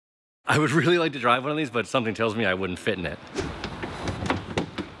I would really like to drive one of these, but something tells me I wouldn't fit in it.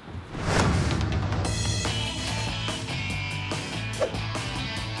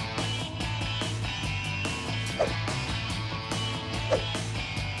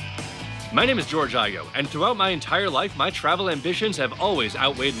 My name is George Igo, and throughout my entire life, my travel ambitions have always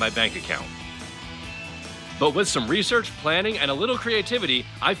outweighed my bank account. But with some research, planning, and a little creativity,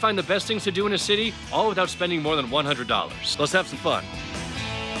 I find the best things to do in a city, all without spending more than $100. Let's have some fun.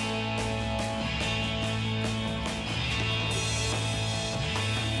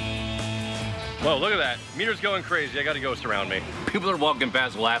 Whoa, look at that. Meter's going crazy. I gotta ghost around me. People are walking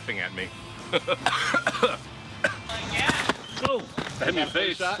past laughing at me. Whoa. Hit me in the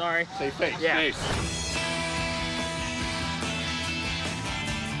face. Sorry. Say face. Yeah. Face.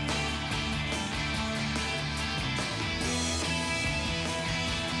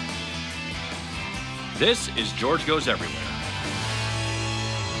 This is George Goes Everywhere.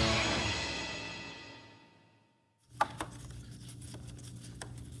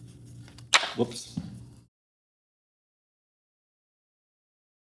 Whoops.